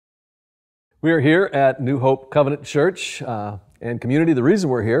We are here at New Hope Covenant Church and Community. The reason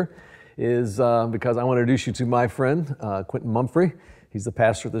we're here is because I want to introduce you to my friend, Quentin Mumphery. He's the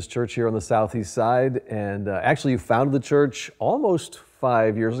pastor of this church here on the southeast side, and actually you founded the church almost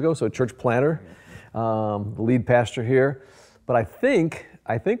 5 years ago, so a church planter, the lead pastor here. But I think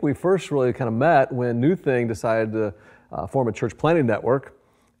we first really kind of met when New Thing decided to form a church planting network,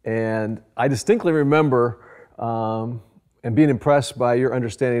 and I distinctly remember and being impressed by your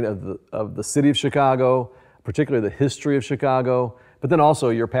understanding of the city of Chicago, particularly the history of Chicago, but then also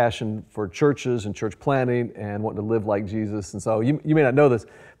your passion for churches and church planting and wanting to live like Jesus. And so you may not know this,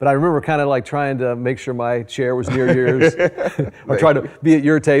 but I remember kind of like trying to make sure my chair was near yours or try to be at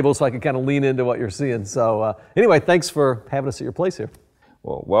your table so I could kind of lean into what you're seeing. So anyway, thanks for having us at your place here.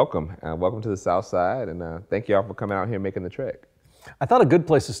 Well, welcome. Welcome to the South Side, and thank you all for coming out here and making the trek. I thought a good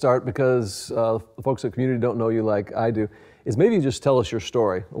place to start, because the folks at Community don't know you like I do, is maybe you just tell us your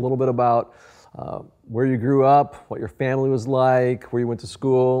story, a little bit about where you grew up, what your family was like, where you went to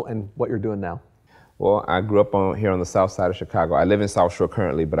school, and what you're doing now. Well, I grew up here on the south side of Chicago. I live in South Shore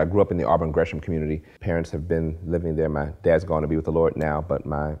currently, but I grew up in the Auburn-Gresham community. Parents have been living there. My dad's gone to be with the Lord now, but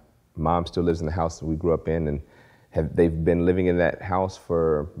my mom still lives in the house that we grew up in, and they've been living in that house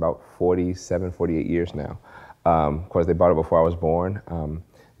for about 47, 48 years now. Of course, they bought it before I was born.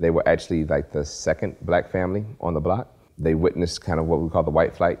 They were actually like the second black family on the block. They witnessed kind of what we call the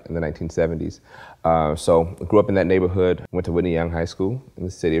white flight in the 1970s. So grew up in that neighborhood, went to Whitney Young High School in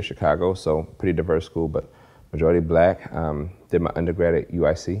the city of Chicago, so pretty diverse school, but majority black. Did my undergrad at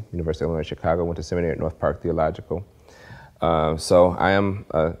UIC, University of Illinois Chicago, went to seminary at North Park Theological. So I am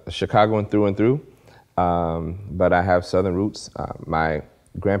a Chicagoan through and through, but I have Southern roots. My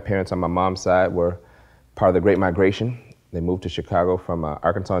grandparents on my mom's side were part of the Great Migration. They moved to Chicago from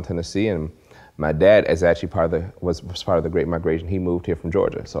Arkansas and Tennessee, and my dad is actually was part of the Great Migration. He moved here from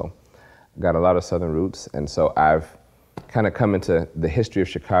Georgia, so got a lot of Southern roots, and so I've kind of come into the history of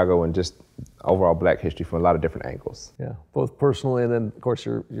Chicago and just overall black history from a lot of different angles. Yeah, both personally and then of course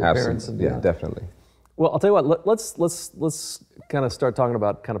your parents. And, yeah, definitely. Well, I'll tell you what. Let's kind of start talking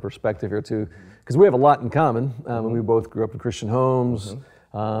about kind of perspective here too, because we have a lot in common. We both grew up in Christian homes.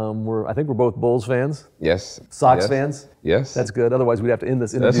 I think we're both Bulls fans. Yes. Sox fans. Yes. That's good. Otherwise, we'd have to end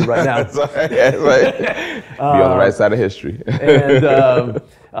this interview right now. That's right. Yeah, right. Be on the right side of history. And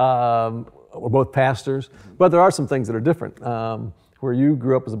we're both pastors, but there are some things that are different. Where you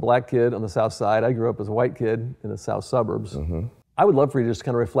grew up as a black kid on the south side, I grew up as a white kid in the south suburbs. I would love for you to just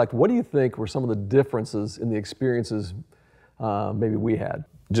kind of reflect. What do you think were some of the differences in the experiences maybe we had?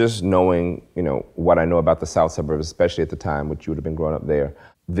 Just knowing, what I know about the south suburbs, especially at the time, which you would have been growing up there,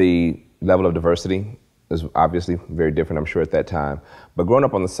 the level of diversity is obviously very different, I'm sure, at that time. But growing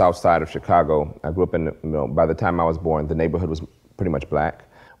up on the south side of Chicago, I grew up in, by the time I was born, the neighborhood was pretty much black.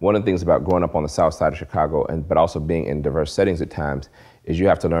 One of the things about growing up on the south side of Chicago, but also being in diverse settings at times, is you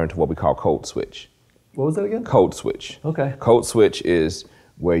have to learn to what we call code switch. What was that again? Code switch. Okay. Code switch is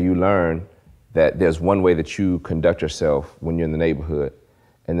where you learn that there's one way that you conduct yourself when you're in the neighborhood,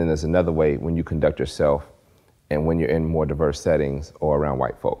 and then there's another way when you conduct yourself and when you're in more diverse settings or around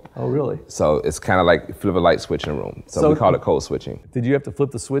white folk. Oh, really? So it's kind of like flip a light switch in a room. So we call it code switching. Did you have to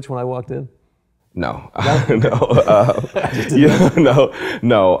flip the switch when I walked in? No, no.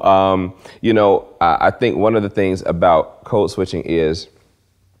 I think one of the things about code switching is,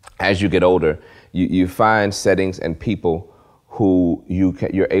 as you get older, you find settings and people who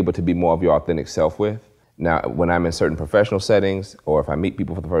you're able to be more of your authentic self with. Now, when I'm in certain professional settings, or if I meet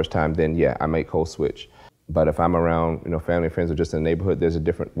people for the first time, then yeah, I may code switch. But if I'm around, family, friends, or just in the neighborhood, there's a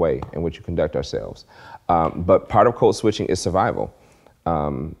different way in which you conduct ourselves. But part of code switching is survival,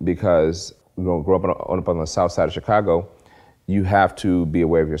 because grow up on the south side of Chicago, you have to be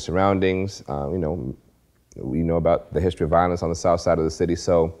aware of your surroundings. We know about the history of violence on the south side of the city,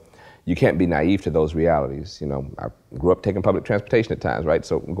 so you can't be naive to those realities. I grew up taking public transportation at times, right?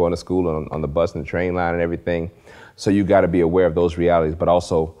 So going to school on the bus and the train line and everything. So you got to be aware of those realities, but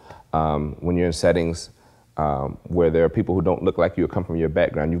also when you're in settings where there are people who don't look like you or come from your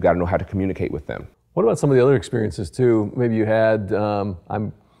background, you've got to know how to communicate with them. What about some of the other experiences too? Maybe you had, if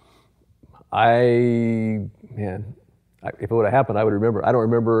it would have happened, I would remember. I don't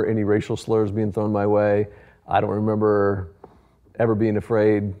remember any racial slurs being thrown my way. I don't remember ever being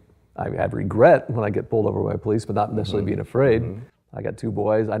afraid. I have regret when I get pulled over by police, but not necessarily being afraid. I got two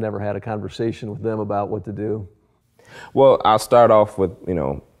boys. I never had a conversation with them about what to do. Well, I'll start off with,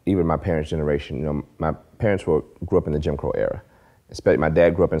 even my parents' generation. My parents grew up in the Jim Crow era. Especially my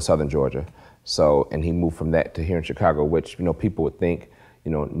dad grew up in southern Georgia. So, and he moved from that to here in Chicago, which, people would think,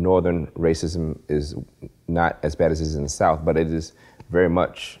 northern racism is not as bad as it is in the South, but it is very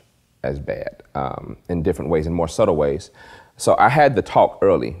much as bad in different ways, in more subtle ways. So I had the talk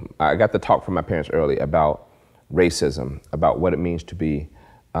early. I got the talk from my parents early about racism, about what it means to be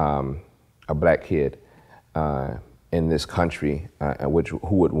a black kid in this country,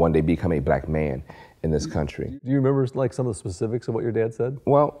 who would one day become a black man in this country. Do you remember like some of the specifics of what your dad said?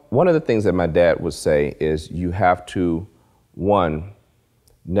 Well, one of the things that my dad would say is you have to, one,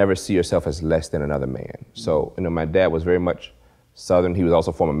 never see yourself as less than another man. So, my dad was very much Southern. He was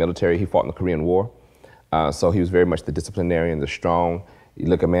also former military. He fought in the Korean War. So he was very much the disciplinarian, the strong. You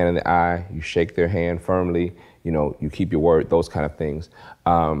look a man in the eye, you shake their hand firmly, you keep your word, those kind of things.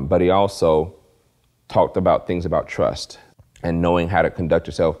 But he also talked about things about trust and knowing how to conduct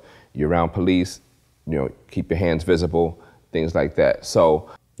yourself. You're around police, keep your hands visible, things like that. So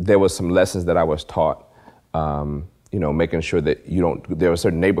there was some lessons that I was taught, making sure that there were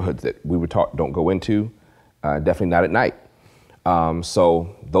certain neighborhoods that we were taught don't go into, definitely not at night.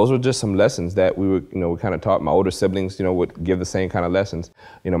 So those were just some lessons that we kind of taught. My older siblings, would give the same kind of lessons.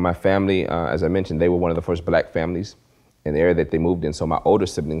 My family, as I mentioned, they were one of the first black families in the area that they moved in. So my older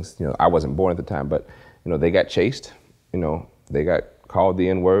siblings, I wasn't born at the time, but, they got chased, they got called the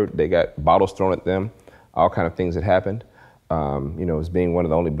N-word, they got bottles thrown at them, all kind of things that happened. As being one of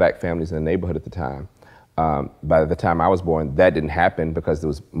the only black families in the neighborhood at the time. By the time I was born, that didn't happen because there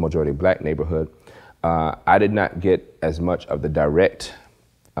was a majority black neighborhood. I did not get as much of the direct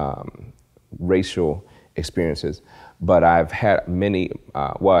racial experiences, but I've had many,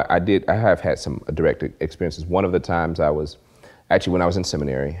 I have had some direct experiences. One of the times I was, actually when I was in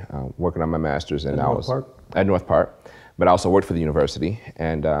seminary, working on my master's, and at North Park, but I also worked for the university,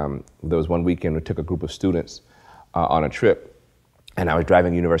 and there was one weekend we took a group of students on a trip, and I was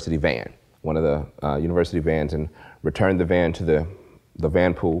driving a university van, one of the university vans, and returned the van to the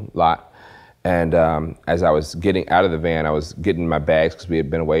van pool lot. And as I was getting out of the van, I was getting my bags because we had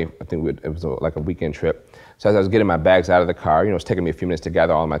been away. I think it was like a weekend trip. So as I was getting my bags out of the car, it was taking me a few minutes to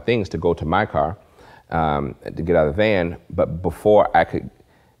gather all my things to go to my car, to get out of the van. But before I could,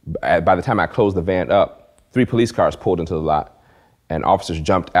 by the time I closed the van up, 3 police cars pulled into the lot, and officers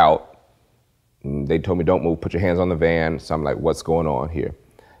jumped out. And they told me, "Don't move, put your hands on the van." So I'm like, "What's going on here?"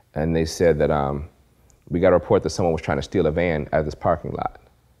 And they said that we got a report that someone was trying to steal a van out of this parking lot.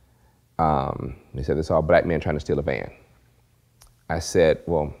 They said, "It's all black men trying to steal a van." I said,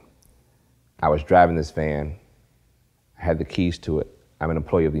 "Well, I was driving this van. I had the keys to it. I'm an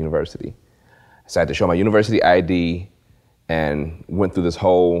employee of the university." So I had to show my university ID and went through this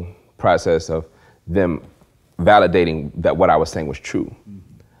whole process of them validating that what I was saying was true.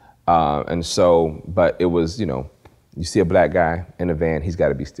 And so, but it was, you see a black guy in a van, he's got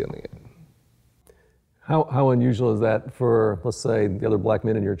to be stealing it. How unusual is that for, let's say, the other black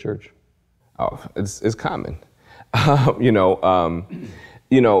men in your church? Oh, it's common, and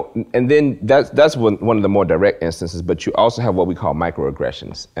then that's one of the more direct instances. But you also have what we call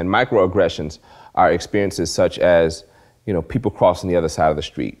microaggressions, and microaggressions are experiences such as people crossing the other side of the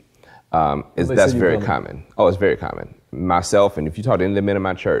street. That's very common. Oh, it's very common. Myself, and if you talk to any of the men in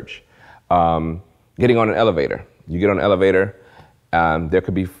my church, getting on an elevator. You get on an elevator. There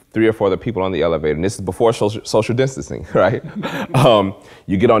could be 3 or 4 other people on the elevator, and this is before social distancing, right?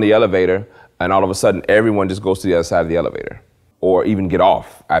 You get on the elevator, and all of a sudden, everyone just goes to the other side of the elevator, or even get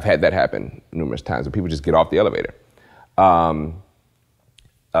off. I've had that happen numerous times, where people just get off the elevator.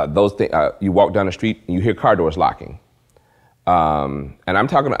 Those things. You walk down the street, and you hear car doors locking. And I'm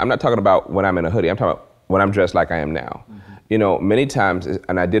not talking about when I'm in a hoodie. I'm talking about when I'm dressed like I am now. Mm-hmm. Many times,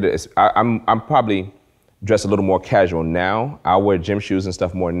 and I did it. I'm probably dressed a little more casual now. I wear gym shoes and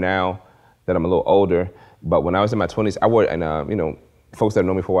stuff more now that I'm a little older. But when I was in my 20s, I wore, and folks that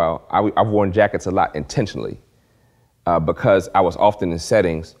know me for a while, I've worn jackets a lot intentionally because I was often in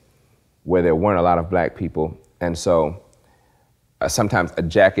settings where there weren't a lot of black people. And so sometimes a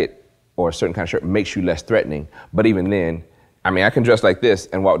jacket or a certain kind of shirt makes you less threatening. But even then, I can dress like this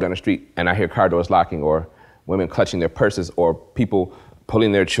and walk down the street and I hear car doors locking, or women clutching their purses, or people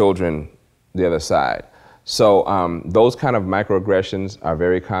pulling their children the other side. So those kind of microaggressions are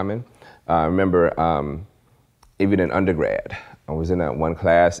very common. I remember even in undergrad, I was in one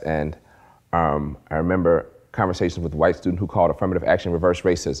class, and I remember conversations with a white student who called affirmative action reverse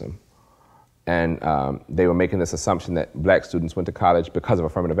racism. And they were making this assumption that black students went to college because of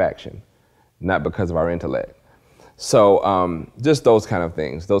affirmative action, not because of our intellect. So just those kind of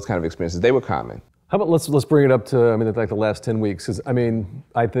things, those kind of experiences, they were common. How about let's bring it up to, like the last 10 weeks, because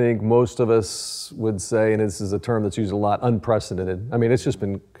I think most of us would say, and this is a term that's used a lot, unprecedented. It's just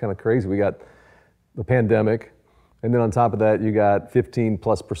been kind of crazy. We got the pandemic, and then on top of that, you got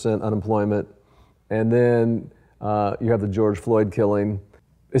 15+% unemployment, and then you have the George Floyd killing.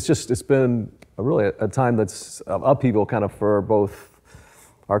 it's been a time that's of upheaval kind of for both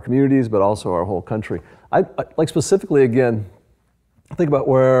our communities, but also our whole country. I like specifically, again, think about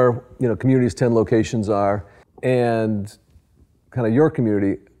where, communities 10 locations are, and kind of your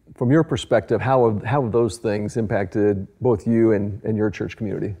community. From your perspective, how have those things impacted both you and your church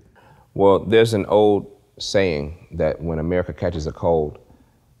community? Well, there's an old saying that when America catches a cold,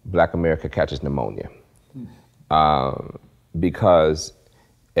 Black America catches pneumonia. Because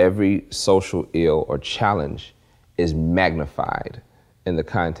every social ill or challenge is magnified in the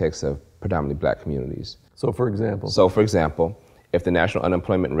context of predominantly Black communities. So for example? If the national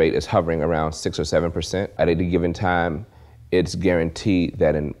unemployment rate is hovering around 6 or 7% at any given time, it's guaranteed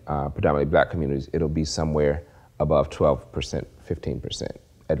that in predominantly Black communities, it'll be somewhere above 12%, 15%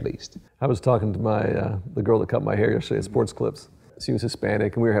 at least. I was talking to the girl that cut my hair yesterday at Sports Clips. She was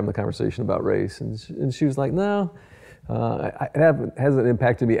Hispanic, and we were having the conversation about race, and she was like, no, it hasn't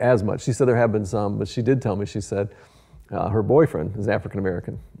impacted me as much. She said there have been some, but she did tell me, she said, her boyfriend is African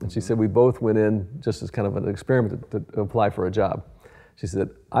American, and she said we both went in just as kind of an experiment to apply for a job. She said,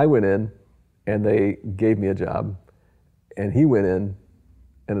 I went in, and they gave me a job, and he went in,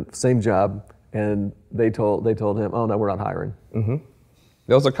 and same job, and they told him, oh no, we're not hiring. Mm-hmm.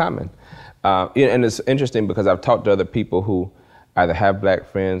 Those are common. And it's interesting because I've talked to other people who either have Black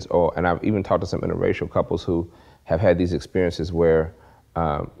friends and I've even talked to some interracial couples who have had these experiences where,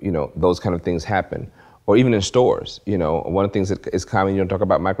 those kind of things happen. Or even in stores, one of the things that is common, you don't talk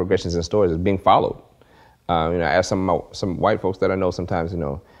about microaggressions in stores, is being followed. I ask some white folks that I know sometimes,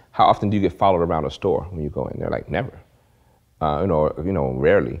 how often do you get followed around a store when you go in? They're like, never,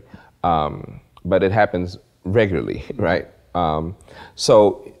 rarely. But it happens regularly, right?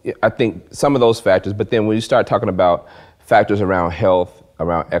 So I think some of those factors, but then when you start talking about factors around health,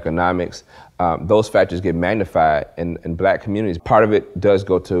 around economics, those factors get magnified in Black communities. Part of it does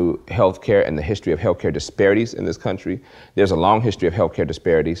go to healthcare and the history of healthcare disparities in this country. There's a long history of healthcare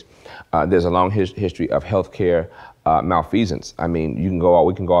disparities. There's a long history of healthcare malfeasance. I mean, we can go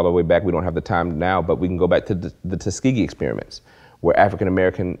all the way back. We don't have the time now, but we can go back to the Tuskegee experiments, where African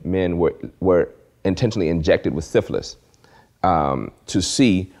American men were intentionally injected with syphilis to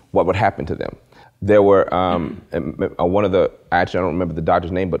see what would happen to them. There were one of the, actually I don't remember the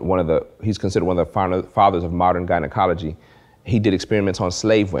doctor's name, but he's considered one of the fathers of modern gynecology. He did experiments on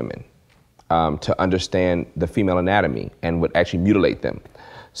slave women to understand the female anatomy and would actually mutilate them.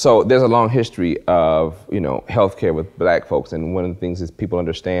 So there's a long history of, healthcare with Black folks. And one of the things is people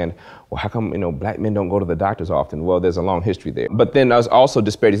understand, well, how come, Black men don't go to the doctors often? Well, there's a long history there. But then there's also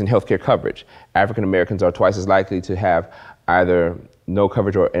disparities in healthcare coverage. African Americans are twice as likely to have either no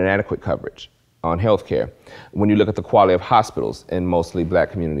coverage or inadequate coverage on healthcare. When you look at the quality of hospitals in mostly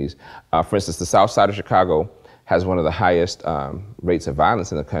Black communities, for instance, the South Side of Chicago has one of the highest rates of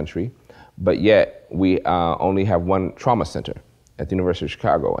violence in the country, but yet we only have one trauma center at the University of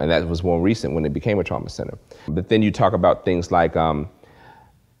Chicago, and that was more recent when it became a trauma center. But then you talk about things like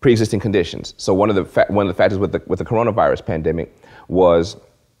pre-existing conditions. So one of the factors with the coronavirus pandemic was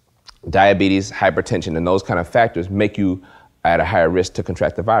diabetes, hypertension, and those kind of factors make you at a higher risk to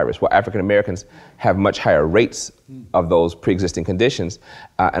contract the virus. Well, African Americans have much higher rates of those pre-existing conditions,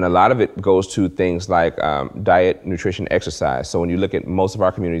 and a lot of it goes to things like diet, nutrition, exercise. So when you look at most of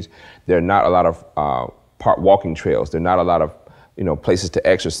our communities, there are not a lot of park walking trails. There are not a lot of places to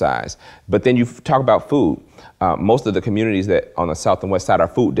exercise. But then you talk about food. Most of the communities that on the south and west side are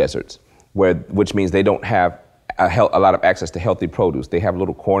food deserts, which means they don't have a lot of access to healthy produce. They have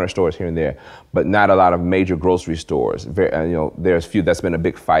little corner stores here and there, but not a lot of major grocery stores. There's few. That's been a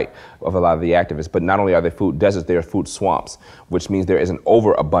big fight of a lot of the activists. But not only are they food deserts, they are food swamps, which means there is an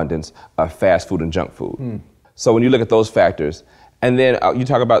overabundance of fast food and junk food. So when you look at those factors, and then you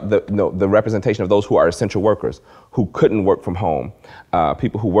talk about the representation of those who are essential workers, who couldn't work from home,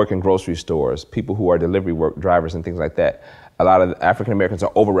 people who work in grocery stores, people who are delivery work drivers and things like that. A lot of African Americans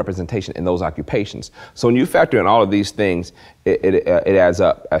are overrepresentation in those occupations. So when you factor in all of these things, it adds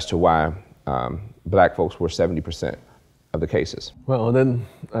up as to why Black folks were 70% of the cases. Well, and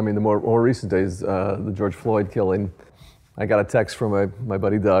then, the more recent days, the George Floyd killing, I got a text from my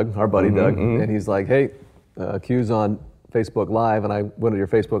buddy Doug, our buddy Doug, and he's like, hey, Q's on Facebook Live, and I went to your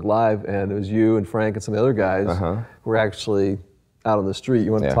Facebook Live, and it was you and Frank and some of the other guys who were actually out on the street.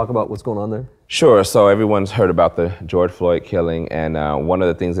 You want to talk about what's going on there? Sure. So everyone's heard about the George Floyd killing, and one of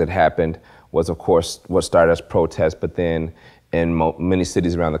the things that happened was, of course, what started as protests, but then in many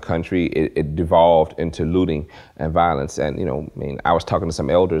cities around the country, it devolved into looting and violence. And, I was talking to some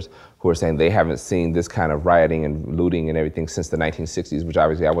elders who are saying they haven't seen this kind of rioting and looting and everything since the 1960s, which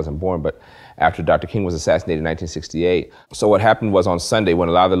obviously I wasn't born, but after Dr. King was assassinated in 1968. So what happened was on Sunday, when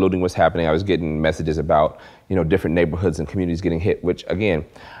a lot of the looting was happening, I was getting messages about, different neighborhoods and communities getting hit, which again,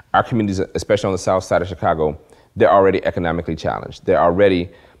 our communities, especially on the south side of Chicago, they're already economically challenged. They're already,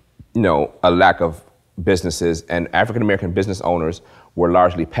 a lack of businesses, and African-American business owners were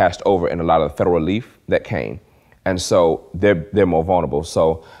largely passed over in a lot of the federal relief that came. And so they're more vulnerable.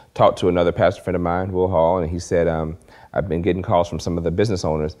 So talked to another pastor friend of mine, Will Hall, and he said, I've been getting calls from some of the business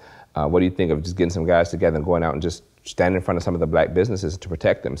owners. What do you think of just getting some guys together and going out and just standing in front of some of the black businesses to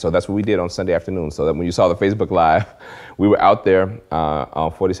protect them? So that's what we did on Sunday afternoon. So that when you saw the Facebook Live, we were out there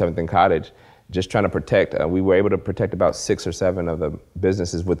on 47th and Cottage, just trying to protect. We were able to protect about 6 or 7 of the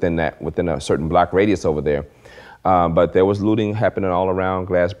businesses within a certain block radius over there. But there was looting happening all around,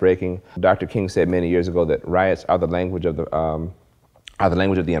 glass breaking. Dr. King said many years ago that riots are the language of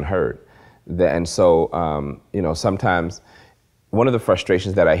the unheard. And so, sometimes one of the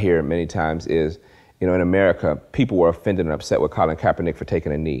frustrations that I hear many times is, in America, people were offended and upset with Colin Kaepernick for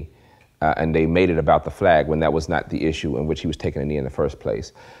taking a knee. And they made it about the flag when that was not the issue in which he was taking a knee in the first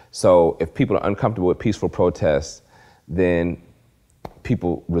place. So if people are uncomfortable with peaceful protests, then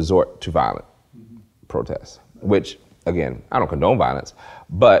people resort to violent protests, which, again, I don't condone violence,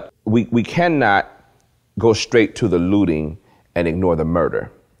 but we cannot go straight to the looting and ignore the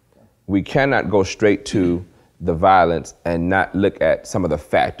murder. We cannot go straight to the violence and not look at some of the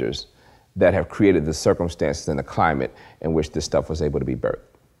factors that have created the circumstances and the climate in which this stuff was able to be birthed.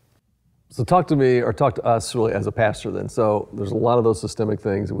 So talk to me, or talk to us really as a pastor then. So there's a lot of those systemic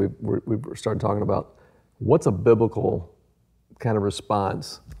things that we've started talking about. What's a biblical kind of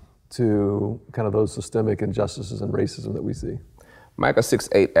response to kind of those systemic injustices and racism that we see? Micah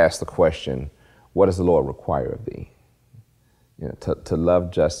 6:8 asks the question, what does the Lord require of thee? To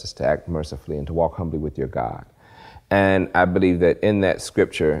love justice, to act mercifully, and to walk humbly with your God. And I believe that in that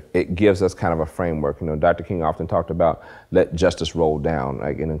scripture, it gives us kind of a framework. Dr. King often talked about let justice roll down,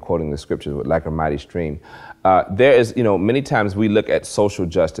 like in quoting the scriptures, like a mighty stream. There is, many times we look at social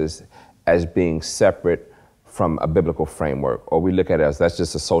justice as being separate from a biblical framework, or we look at it as that's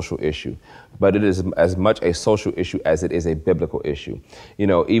just a social issue. But it is as much a social issue as it is a biblical issue.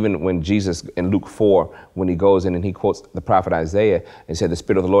 Even when Jesus in Luke 4, when he goes in and he quotes the prophet Isaiah and said, the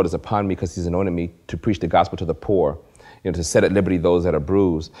Spirit of the Lord is upon me because he's anointed me to preach the gospel to the poor, to set at liberty those that are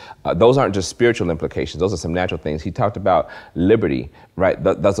bruised. Those aren't just spiritual implications. Those are some natural things. He talked about liberty, right?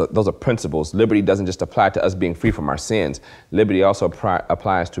 Those are principles. Liberty doesn't just apply to us being free from our sins. Liberty also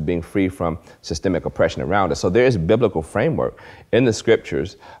applies to being free from systemic oppression around us. So there is biblical framework in the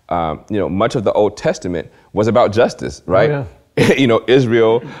scriptures. Much of the Old Testament was about justice, right? Oh, yeah.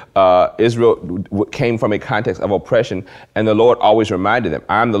 Israel came from a context of oppression, and the Lord always reminded them,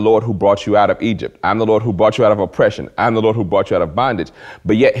 I'm the Lord who brought you out of Egypt. I'm the Lord who brought you out of oppression. I'm the Lord who brought you out of bondage.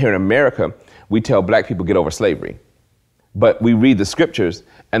 But yet here in America, we tell black people get over slavery. But we read the scriptures,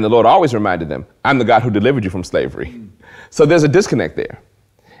 and the Lord always reminded them, I'm the God who delivered you from slavery. So there's a disconnect there.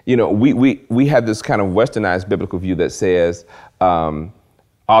 We have this kind of westernized biblical view that says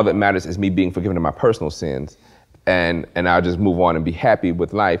all that matters is me being forgiven of my personal sins. And I'll just move on and be happy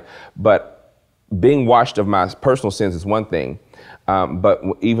with life. But being washed of my personal sins is one thing. But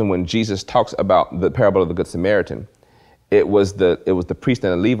even when Jesus talks about the parable of the Good Samaritan, it was the priest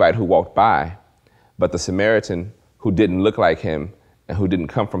and the Levite who walked by, but the Samaritan who didn't look like him and who didn't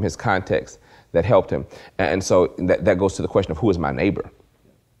come from his context that helped him. And so that goes to the question of who is my neighbor?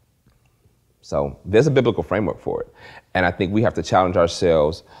 So there's a biblical framework for it. And I think we have to challenge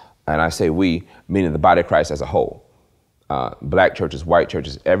ourselves. And I say we, meaning the body of Christ as a whole, black churches, white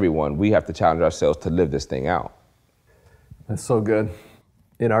churches, everyone, we have to challenge ourselves to live this thing out. That's so good.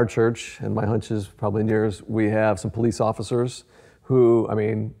 In our church, and my hunch is probably in yours, we have some police officers who,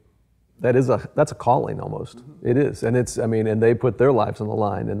 that's a calling almost. Mm-hmm. It is. And and they put their lives on the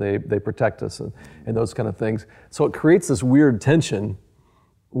line, and they protect us and those kind of things. So it creates this weird tension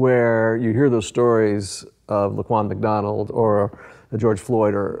where you hear those stories of Laquan McDonald or George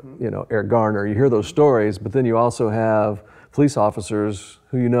Floyd or Eric Garner. You hear those stories, but then you also have police officers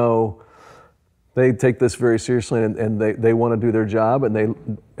who they take this very seriously and they want to do their job and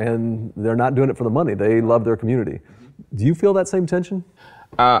they're not doing it for the money. They love their community. Do you feel that same tension?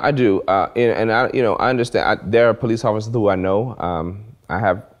 I do, and I understand. There are police officers who I know. I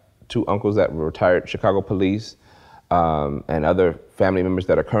have 2 uncles that were retired Chicago police, and other family members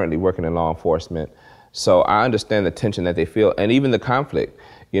that are currently working in law enforcement. So I understand the tension that they feel, and even the conflict,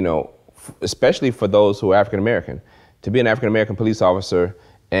 especially for those who are African-American. To be an African-American police officer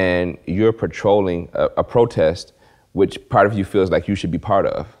and you're patrolling a protest, which part of you feels like you should be part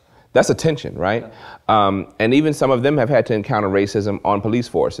of, That's a tension, right? And even some of them have had to encounter racism on police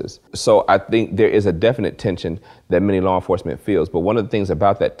forces. So I think there is a definite tension that many law enforcement feels. But one of the things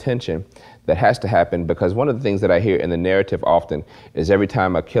about that tension that has to happen, because one of the things that I hear in the narrative often is every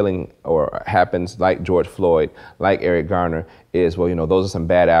time a killing or happens like George Floyd, like Eric Garner, is, well, you know, those are some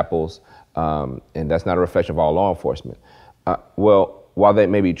bad apples, and that's not a reflection of all law enforcement. Well, while that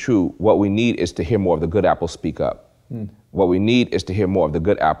may be true, what we need is to hear more of the good apples speak up. What we need is to hear more of the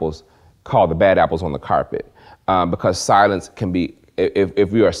good apples call the bad apples on the carpet, because silence can be,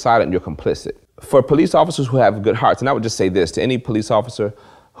 if you are silent, you're complicit. For police officers who have good hearts, and I would just say this to any police officer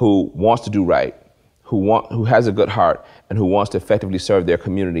who wants to do right, who has a good heart, and who wants to effectively serve their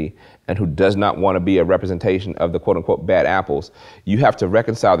community, and who does not want to be a representation of the quote unquote bad apples, you have to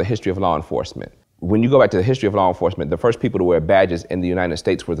reconcile the history of law enforcement. When you go back to the history of law enforcement, the first people to wear badges in the United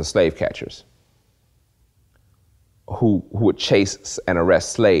States were the slave catchers, who would chase and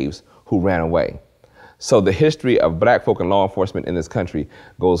arrest slaves who ran away. So the history of black folk and law enforcement in this country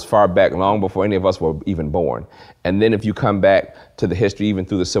goes far back, long before any of us were even born. And then if you come back to the history even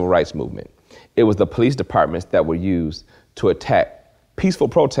through the civil rights movement, it was the police departments that were used to attack peaceful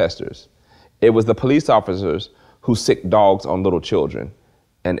protesters. It was the police officers who sicked dogs on little children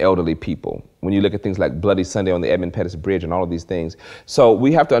and elderly people. When you look at things like Bloody Sunday on the Edmund Pettus Bridge and all of these things. So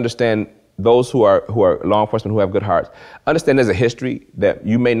we have to understand, those who are law enforcement who have good hearts, understand there's a history that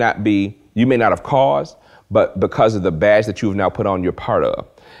you may not have caused, but because of the badge that you've now put on, you're part of.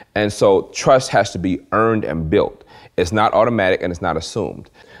 And so trust has to be earned and built. It's not automatic and it's not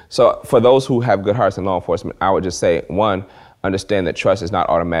assumed. So for those who have good hearts in law enforcement, I would just say, one, understand that trust is not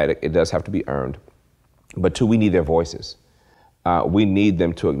automatic. It does have to be earned. But two, we need their voices. We need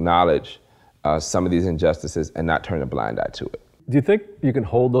them to acknowledge some of these injustices and not turn a blind eye to it. Do you think you can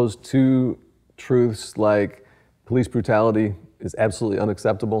hold those two truths, like police brutality is absolutely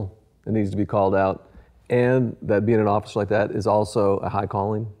unacceptable, it needs to be called out, and that being an officer like that is also a high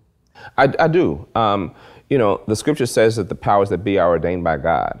calling? I do. You know, the scripture says that the powers that be are ordained by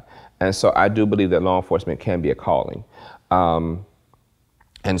God. And so I do believe that law enforcement can be a calling. And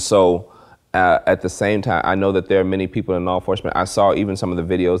so at the same time, I know that there are many people in law enforcement. I saw even some of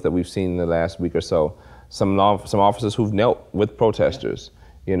the videos that we've seen in the last week or so, some officers who've knelt with protesters,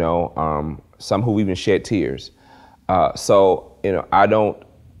 you know, some who even shed tears. So, you know, I don't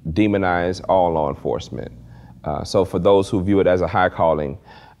demonize all law enforcement. So for those who view it as a high calling,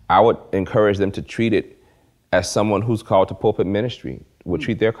 I would encourage them to treat it as someone who's called to pulpit ministry would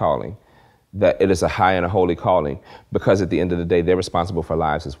treat their calling, that it is a high and a holy calling, because at the end of the day, they're responsible for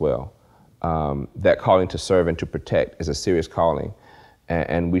lives as well. That calling to serve and to protect is a serious calling,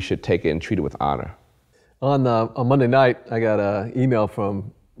 and we should take it and treat it with honor. On Monday night, I got an email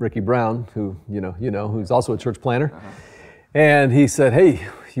from Ricky Brown, who you know, who's also a church planner, and he said, "Hey,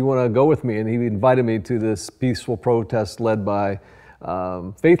 you want to go with me?" And he invited me to this peaceful protest led by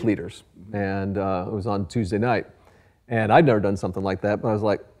faith leaders, and it was on Tuesday night. And I'd never done something like that, but I was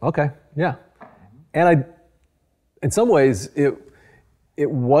like, "Okay, yeah." And in some ways,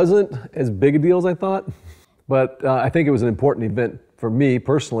 it wasn't as big a deal as I thought, but I think it was an important event for me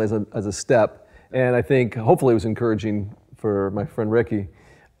personally as a step. And I think hopefully it was encouraging for my friend Ricky.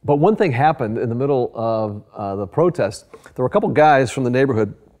 But one thing happened in the middle of the protest. There were a couple guys from the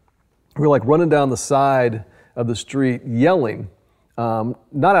neighborhood who were like running down the side of the street yelling, not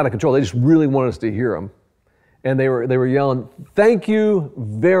out of control. They just really wanted us to hear them. And they were yelling, "Thank you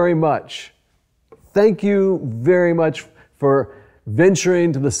very much. Thank you very much for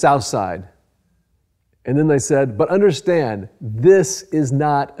venturing to the South Side." And then they said, "But understand, this is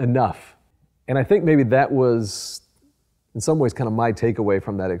not enough." And I think maybe that was, in some ways, kind of my takeaway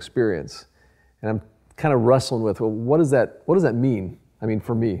from that experience. And I'm kind of wrestling with, well, what does that mean? I mean,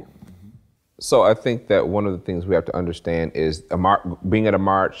 for me. So I think that one of the things we have to understand is being at a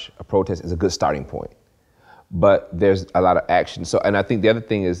march, a protest, is a good starting point. But there's a lot of action. So, and I think the other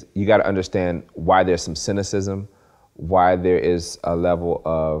thing is you got to understand why there's some cynicism, why there is a level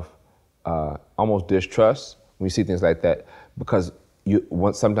of almost distrust when you see things like that, because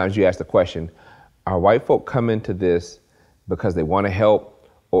sometimes you ask the question, are white folk coming to this because they want to help,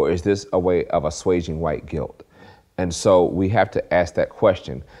 or is this a way of assuaging white guilt? And so we have to ask that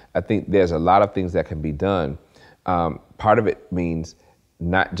question. I think there's a lot of things that can be done. Part of it means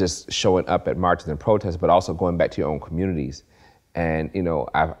not just showing up at marches and protests, but also going back to your own communities. And, you know,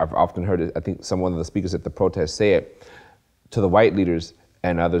 I've often heard it, I think one of the speakers at the protest said to the white leaders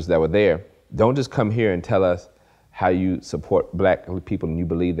and others that were there, don't just come here and tell us how you support black people and you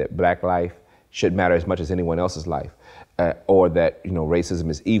believe that black life should matter as much as anyone else's life, or that, you know, racism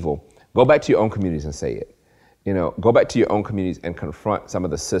is evil. Go back to your own communities and say it. You know, go back to your own communities and confront some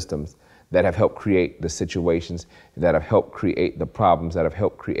of the systems that have helped create the situations, that have helped create the problems, that have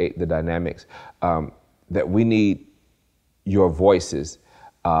helped create the dynamics. That we need your voices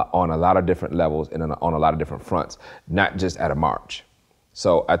on a lot of different levels and on a lot of different fronts, not just at a march.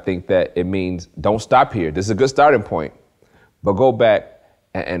 So I think that it means don't stop here. This is a good starting point, but go back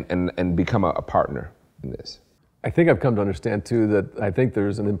and become a partner in this. I think I've come to understand too that I think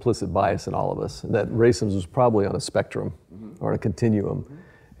there's an implicit bias in all of us, and that racism is probably on a spectrum or a continuum.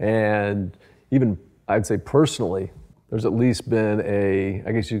 And even I'd say personally, there's at least been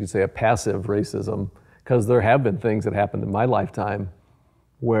I guess you could say a passive racism, because there have been things that happened in my lifetime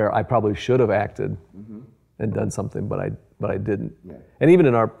where I probably should have acted and done something, but I didn't. Yeah. And even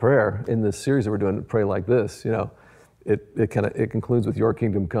in our prayer, in this series that we're doing, Pray Like This, you know, it concludes with your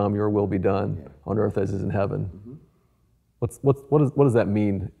kingdom come, your will be done on earth as is in heaven. What does that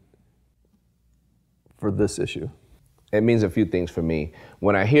mean for this issue? It means a few things for me.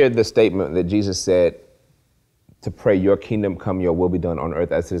 When I hear the statement that Jesus said to pray, your kingdom come, your will be done on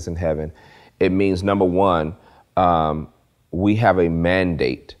earth as it is in heaven, it means, number one, we have a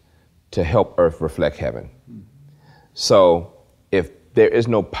mandate to help earth reflect heaven. So if there is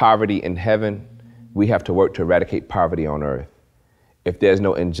no poverty in heaven, we have to work to eradicate poverty on earth. If there's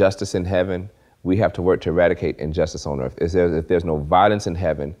no injustice in heaven, we have to work to eradicate injustice on earth. If there's no violence in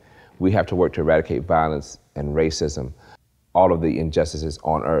heaven, we have to work to eradicate violence and racism, all of the injustices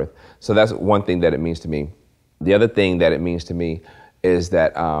on earth. So that's one thing that it means to me. The other thing that it means to me is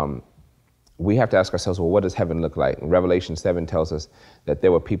that we have to ask ourselves, well, what does heaven look like? And Revelation 7 tells us that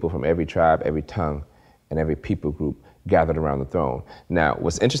there were people from every tribe, every tongue, and every people group gathered around the throne. Now,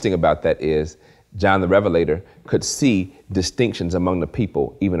 what's interesting about that is John the Revelator could see distinctions among the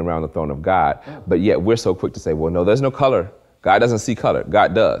people, even around the throne of God. But yet we're so quick to say, well, no, there's no color. God doesn't see color.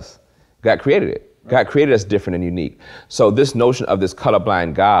 God does. God created it. God created us different and unique. So this notion of this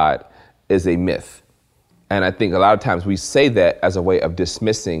colorblind God is a myth. And I think a lot of times we say that as a way of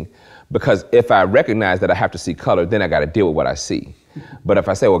dismissing, because if I recognize that I have to see color, then I got to deal with what I see. But if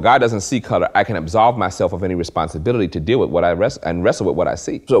I say, well, God doesn't see color, I can absolve myself of any responsibility to deal with what I wrestle with what I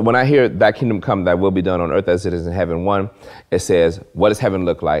see. So when I hear thy kingdom come, thy will be done on earth as it is in heaven, one, it says, what does heaven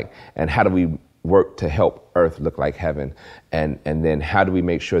look like? And how do we work to help earth look like heaven? And then how do we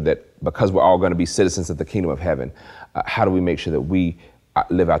make sure that, because we're all going to be citizens of the kingdom of heaven, how do we make sure that we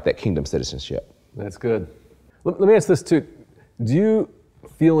live out that kingdom citizenship? That's good. Let me ask this too. Do you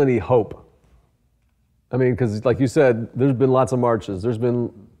feel any hope? I mean, because like you said, there's been lots of marches. There's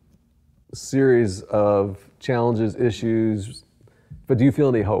been a series of challenges, issues, but do you feel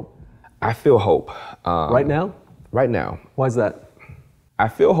any hope? I feel hope. Right now? Right now. Why is that? I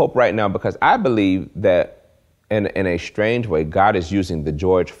feel hope right now because I believe that in a strange way, God is using the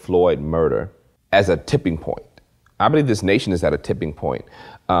George Floyd murder as a tipping point. I believe this nation is at a tipping point.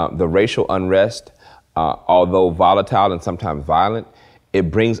 The racial unrest, although volatile and sometimes violent, it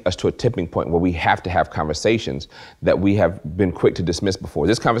brings us to a tipping point where we have to have conversations that we have been quick to dismiss before.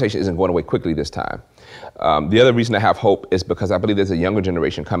 This conversation isn't going away quickly this time. The other reason I have hope is because I believe there's a younger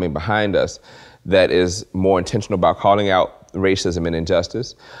generation coming behind us that is more intentional about calling out racism and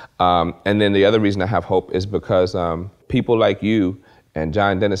injustice. And then the other reason I have hope is because people like you and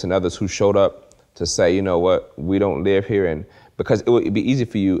John Dennis and others who showed up to say, you know what, we don't live here. And because it would be easy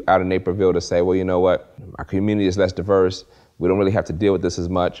for you out of Naperville to say, well, you know what, our community is less diverse. We don't really have to deal with this as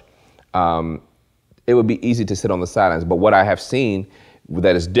much. It would be easy to sit on the sidelines. But what I have seen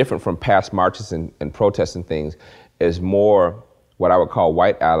that is different from past marches and protests and things is more what I would call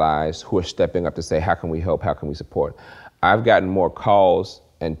white allies who are stepping up to say, how can we help? How can we support? I've gotten more calls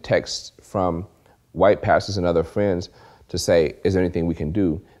and texts from white pastors and other friends to say, is there anything we can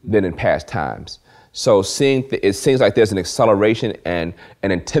do, than in past times. So it seems like there's an acceleration and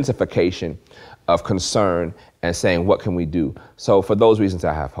an intensification of concern and saying, what can we do? So for those reasons,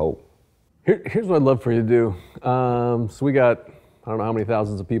 I have hope. Here's what I'd love for you to do. So we got, I don't know how many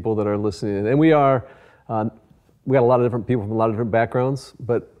thousands of people that are listening, and we got a lot of different people from a lot of different backgrounds,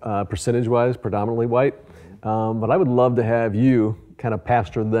 but percentage-wise, predominantly white. But I would love to have you kind of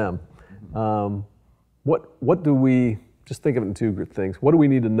pastor them. What do we, just think of it in two things. What do we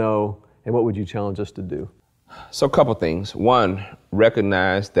need to know, and what would you challenge us to do? So a couple things. One,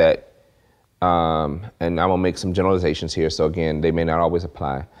 recognize that, and I'm gonna make some generalizations here, so again, they may not always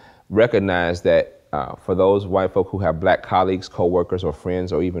apply. Recognize that for those white folk who have black colleagues, co-workers, or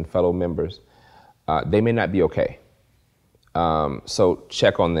friends, or even fellow members, they may not be okay. So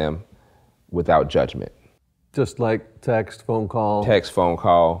check on them without judgment. Just like text, phone call. Text, phone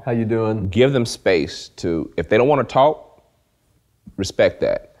call. How you doing? Give them space to, if they don't want to talk, respect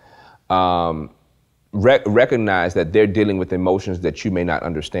that. recognize that they're dealing with emotions that you may not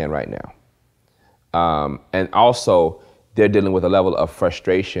understand right now. And also, they're dealing with a level of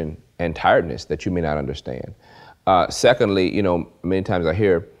frustration and tiredness that you may not understand. Secondly, you know, many times I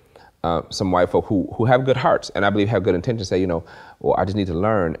hear some white folk who have good hearts and I believe have good intentions say, you know, well, I just need to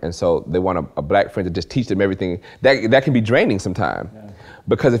learn. And so they want a black friend to just teach them everything. That can be draining sometimes. Yeah.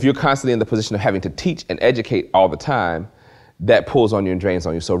 Because if you're constantly in the position of having to teach and educate all the time, that pulls on you and drains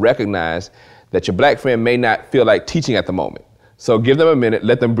on you. So recognize that your black friend may not feel like teaching at the moment. So give them a minute,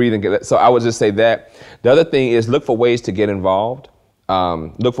 let them breathe and get it. So I would just say that. The other thing is look for ways to get involved,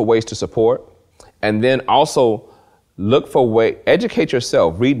 look for ways to support, and then also look for educate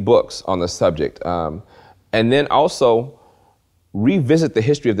yourself, read books on the subject, and then also revisit the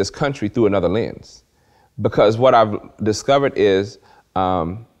history of this country through another lens. Because what I've discovered is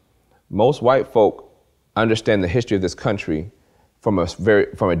most white folk understand the history of this country from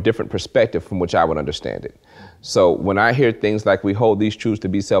a different perspective from which I would understand it. So when I hear things like we hold these truths to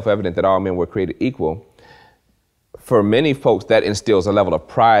be self-evident that all men were created equal, for many folks that instills a level of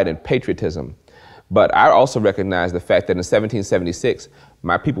pride and patriotism. But I also recognize the fact that in 1776,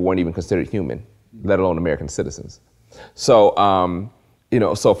 my people weren't even considered human, let alone American citizens. So, you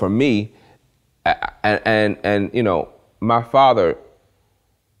know, so for me, and you know, my father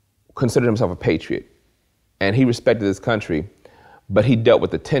considered himself a patriot, and he respected this country, but he dealt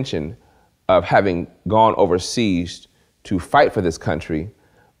with the tension of having gone overseas to fight for this country,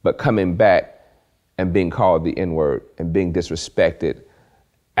 but coming back and being called the N-word and being disrespected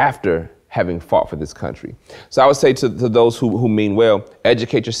after having fought for this country. So I would say to those who mean well,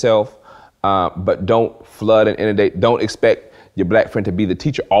 educate yourself, but don't flood and inundate. Don't expect your black friend to be the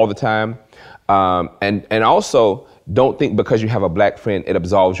teacher all the time. And also don't think because you have a black friend, it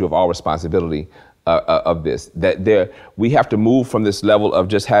absolves you of all responsibility of this. We have to move from this level of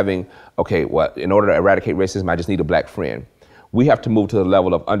just having, okay, well, in order to eradicate racism, I just need a black friend. We have to move to the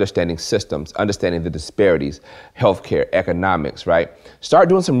level of understanding systems, understanding the disparities, healthcare, economics, right? Start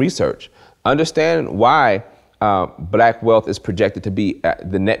doing some research. Understand why black wealth is projected to be,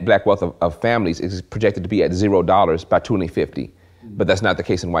 the net black wealth of families is projected to be at $0 by 2050. But that's not the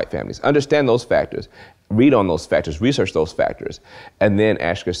case in white families. Understand those factors, read on those factors, research those factors, and then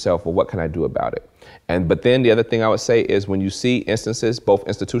ask yourself, well, what can I do about it? But then the other thing I would say is when you see instances, both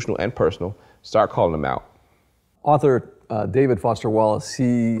institutional and personal, start calling them out. Author David Foster Wallace,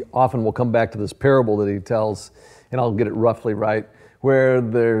 he often will come back to this parable that he tells, and I'll get it roughly right, where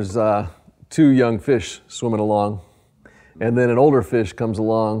there's two young fish swimming along, and then an older fish comes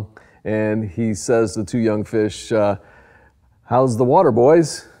along, and he says to the two young fish, how's the water,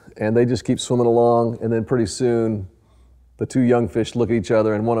 boys? And they just keep swimming along, and then pretty soon the two young fish look at each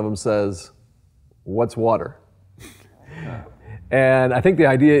other, and one of them says, what's water? And I think the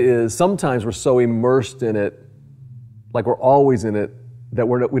idea is sometimes we're so immersed in it, like we're always in it, that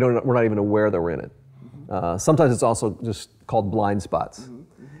we're not even aware that we're in it. Sometimes it's also just called blind spots.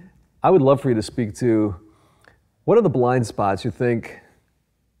 I would love for you to speak to, what are the blind spots you think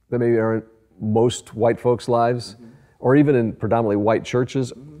that maybe are in most white folks' lives, or even in predominantly white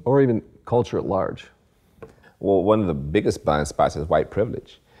churches, or even culture at large? Well, one of the biggest blind spots is white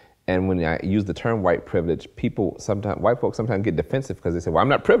privilege. And when I use the term white privilege, white folks sometimes get defensive because they say, well, I'm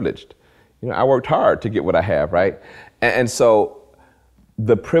not privileged. You know, I worked hard to get what I have, right? And so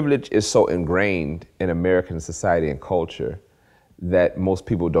the privilege is so ingrained in American society and culture that most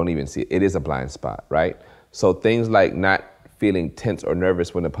people don't even see it. It is a blind spot, right? So things like not feeling tense or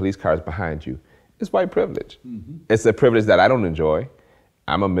nervous when the police car is behind you is white privilege. It's a privilege that I don't enjoy.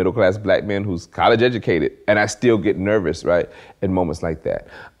 I'm a middle-class black man who's college educated, and I still get nervous, right, in moments like that.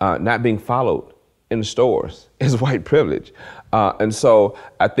 Not being followed in stores is white privilege. And so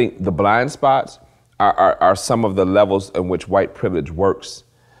I think the blind spots are some of the levels in which white privilege works.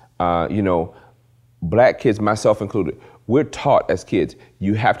 You know, black kids, myself included, we're taught as kids,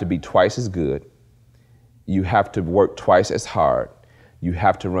 you have to be twice as good, you have to work twice as hard, you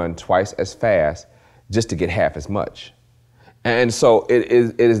have to run twice as fast just to get half as much. And so it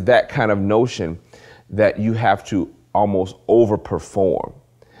is that kind of notion that you have to almost overperform.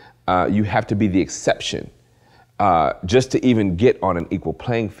 You have to be the exception just to even get on an equal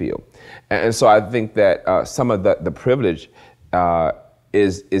playing field. And so I think that some of the privilege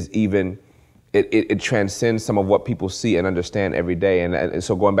is even, it transcends some of what people see and understand every day. And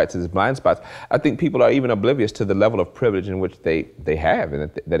so going back to these blind spots, I think people are even oblivious to the level of privilege in which they have and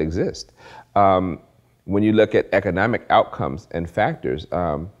that exist. When you look at economic outcomes and factors,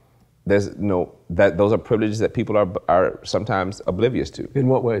 those are privileges that people are sometimes oblivious to. In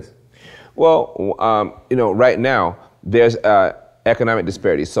what ways? Well, you know, right now there's economic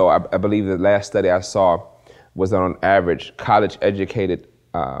disparities. So I believe the last study I saw was that on average, college-educated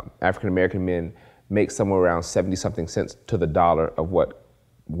African-American men make somewhere around 70-something cents to the dollar of what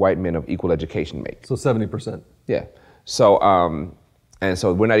white men of equal education make. So 70%. Yeah. So, and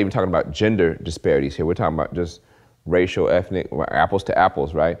so we're not even talking about gender disparities here. We're talking about just racial, ethnic, apples to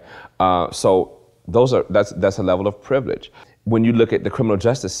apples, right? So that's a level of privilege. When you look at the criminal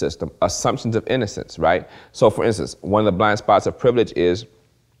justice system, assumptions of innocence, right? So for instance, one of the blind spots of privilege is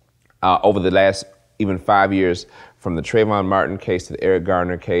over the last even 5 years, from the Trayvon Martin case to the Eric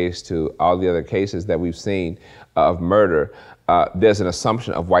Garner case to all the other cases that we've seen of murder, there's an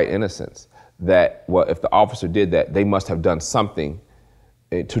assumption of white innocence that, well, if the officer did that, they must have done something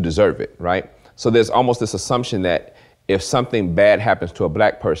to deserve it, right? So there's almost this assumption that if something bad happens to a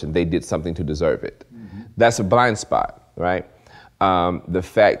black person, they did something to deserve it. Mm-hmm. That's a blind spot, right? The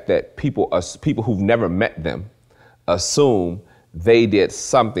fact that people who've never met them assume they did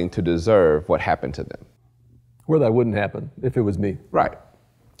something to deserve what happened to them. Where that wouldn't happen if it was me. Right.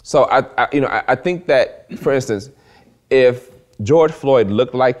 So I think that, for instance, if George Floyd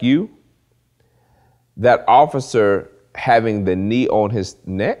looked like you, that officer having the knee on his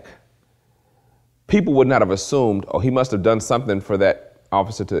neck, people would not have assumed, oh, he must have done something for that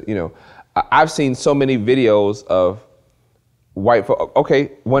officer to, I've seen so many videos of white folk.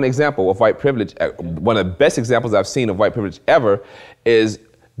 Okay, one example of white privilege, one of the best examples I've seen of white privilege ever is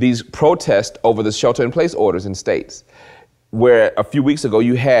these protests over the shelter-in-place orders in states, where a few weeks ago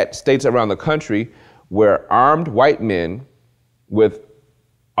you had states around the country where armed white men with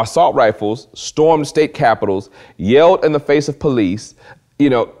assault rifles stormed state capitals, yelled in the face of police,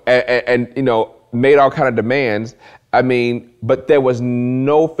 and made all kind of demands. I mean, but there was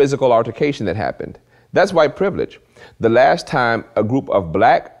no physical altercation that happened. That's white privilege. The last time a group of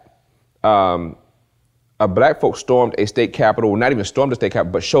black folks stormed a state capitol, not even stormed a state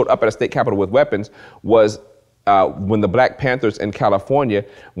capitol, but showed up at a state capitol with weapons, was when the Black Panthers in California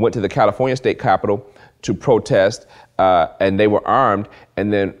went to the California state capitol to protest, and they were armed,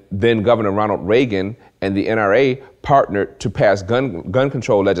 and then Governor Ronald Reagan and the NRA partnered to pass gun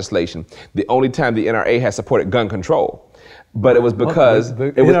control legislation. The only time the NRA has supported gun control, but it was because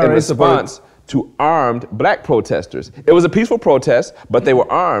it was in response to armed black protesters. It was a peaceful protest, but they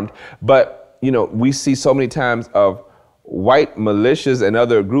were armed. But we see so many times of white militias and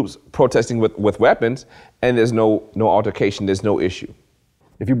other groups protesting with weapons, and there's no altercation, there's no issue.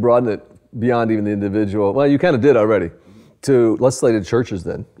 If you broaden it beyond even the individual, well, you kind of did already, to legislated churches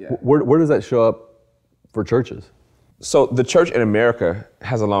then. Yeah. Where does that show up for churches? So the church in America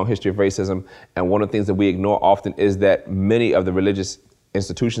has a long history of racism, and one of the things that we ignore often is that many of the religious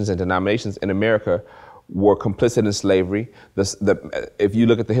institutions and denominations in America were complicit in slavery. If you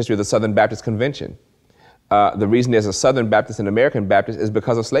look at the history of the Southern Baptist Convention, the reason there's a Southern Baptist and American Baptist is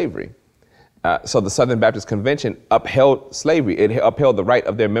because of slavery. So the Southern Baptist Convention upheld slavery. It upheld the right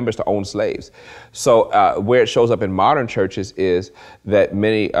of their members to own slaves. So where it shows up in modern churches is that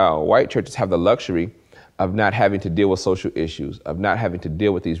many white churches have the luxury of not having to deal with social issues, of not having to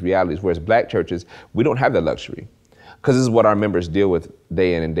deal with these realities, whereas black churches, we don't have that luxury, because this is what our members deal with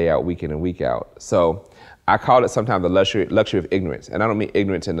day in and day out, week in and week out. So I call it sometimes the luxury of ignorance. And I don't mean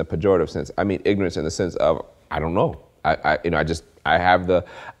ignorance in the pejorative sense. I mean ignorance in the sense of, I don't know. I have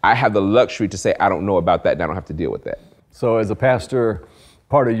the luxury to say, I don't know about that, and I don't have to deal with that. So as a pastor,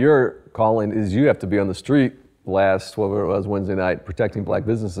 part of your calling is you have to be on the street whatever it was, Wednesday night, protecting black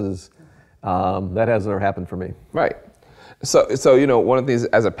businesses. That hasn't ever happened for me. Right. So one of the things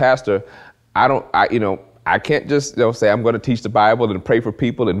as a pastor, I can't just say I'm going to teach the Bible and pray for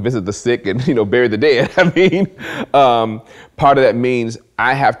people and visit the sick and bury the dead. I mean, part of that means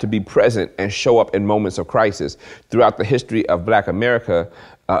I have to be present and show up in moments of crisis. Throughout the history of Black America,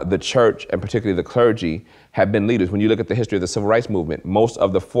 the church and particularly the clergy have been leaders. When you look at the history of the Civil Rights Movement, most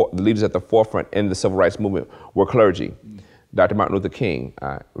of the leaders at the forefront in the Civil Rights Movement were clergy. Dr. Martin Luther King,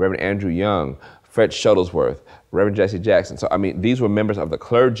 Reverend Andrew Young, Fred Shuttlesworth, Reverend Jesse Jackson. So, these were members of the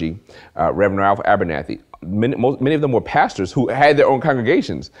clergy, Reverend Ralph Abernathy. Many of them were pastors who had their own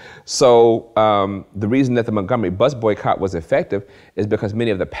congregations. So the reason that the Montgomery bus boycott was effective is because many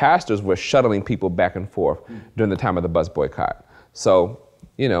of the pastors were shuttling people back and forth during the time of the bus boycott. So,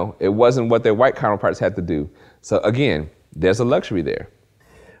 it wasn't what their white counterparts had to do. So again, there's a luxury there.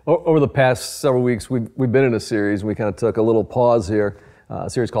 Over the past several weeks, we've been in a series, and we kind of took a little pause here, a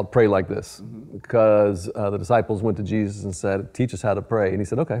series called Pray Like This, because the disciples went to Jesus and said, teach us how to pray. And he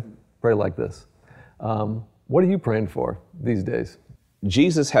said, okay, pray like this. What are you praying for these days?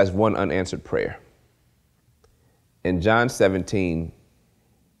 Jesus has one unanswered prayer. In John 17,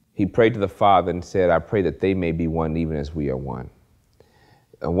 he prayed to the Father and said, I pray that they may be one even as we are one.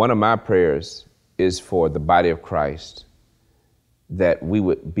 one of my prayers is for the body of Christ, that we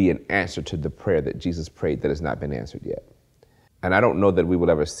would be an answer to the prayer that Jesus prayed that has not been answered yet. And I don't know that we will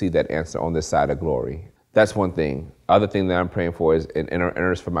ever see that answer on this side of glory. That's one thing. Other thing that I'm praying for is in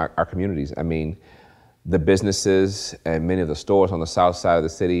earnest from our communities. I mean, the businesses and many of the stores on the south side of the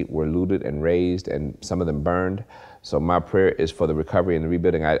city were looted and razed, and some of them burned. So my prayer is for the recovery and the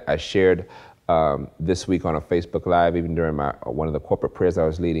rebuilding. I shared this week on a Facebook Live, even during one of the corporate prayers I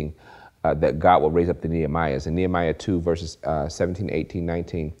was leading, that God will raise up the Nehemiahs. In Nehemiah 2, verses 17, 18,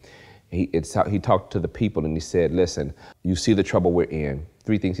 19, he talked to the people and he said, listen, you see the trouble we're in.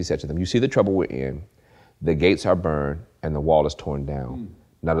 Three things he said to them. You see the trouble we're in. The gates are burned and the wall is torn down.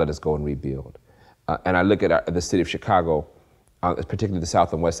 Now let us go and rebuild. And I look at the city of Chicago, particularly the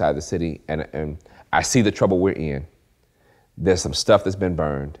south and west side of the city, and I see the trouble we're in. There's some stuff that's been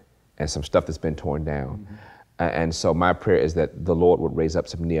burned and some stuff that's been torn down. And so my prayer is that the Lord would raise up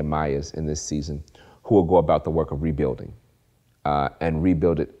some Nehemiahs in this season who will go about the work of rebuilding and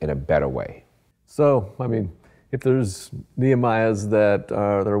rebuild it in a better way. So, I mean, if there's Nehemiahs that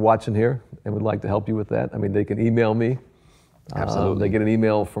are watching here and would like to help you with that, I mean, they can email me. Absolutely. They get an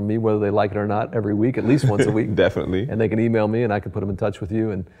email from me, whether they like it or not, every week, at least once a week. Definitely. And they can email me and I can put them in touch with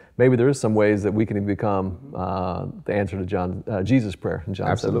you. And maybe there is some ways that we can become the answer to Jesus' prayer in John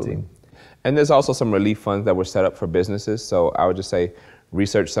Absolutely. 17. And there's also some relief funds that were set up for businesses. So I would just say,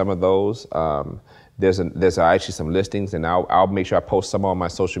 research some of those. There's actually some listings, and I'll make sure I post some on my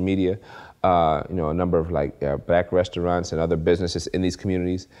social media. A number of black restaurants and other businesses in these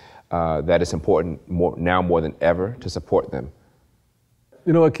communities that it's important now more than ever to support them.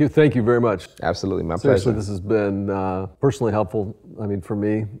 You know what, Q, thank you very much. Absolutely, my Seriously, pleasure. this has been personally helpful, I mean, for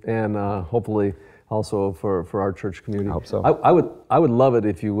me, and hopefully also for our church community. I hope so. I would love it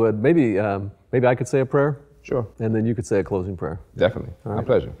if you would. Maybe I could say a prayer. Sure. And then you could say a closing prayer. Definitely. All right. My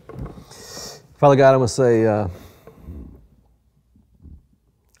pleasure. Father God, I'm going to say,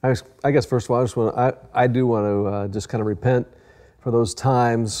 I guess first of all, I do want to just kind of repent for those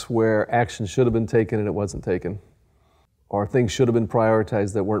times where action should have been taken and it wasn't taken, or things should have been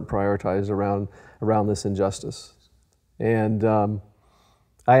prioritized that weren't prioritized around this injustice. And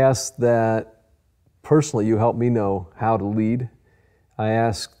I ask that personally you help me know how to lead. I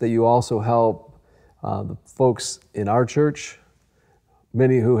ask that you also help the folks in our church,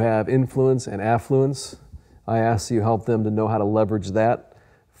 many who have influence and affluence. I ask you help them to know how to leverage that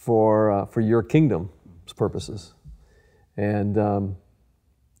for your kingdom's purposes. And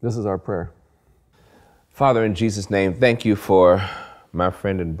this is our prayer. Father, in Jesus' name, thank you for my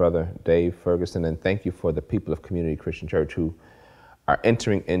friend and brother, Dave Ferguson, and thank you for the people of Community Christian Church who are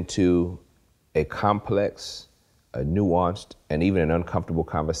entering into a complex, a nuanced, and even an uncomfortable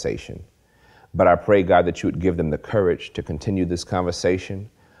conversation. But I pray, God, that you would give them the courage to continue this conversation,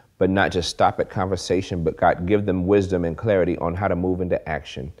 but not just stop at conversation, but God, give them wisdom and clarity on how to move into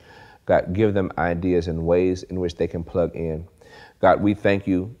action. God, give them ideas and ways in which they can plug in. God, we thank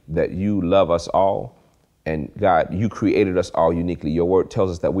you that you love us all. And God, you created us all uniquely. Your word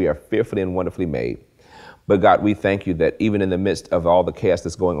tells us that we are fearfully and wonderfully made. But God, we thank you that even in the midst of all the chaos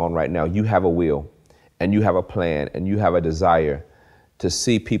that's going on right now, you have a will and you have a plan and you have a desire to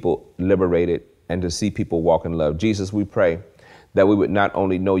see people liberated and to see people walk in love. Jesus, we pray that we would not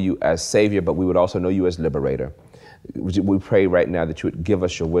only know you as Savior, but we would also know you as Liberator. We pray right now that you would give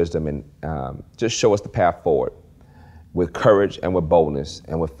us your wisdom and just show us the path forward with courage and with boldness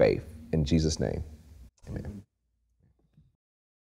and with faith. In Jesus' name, amen.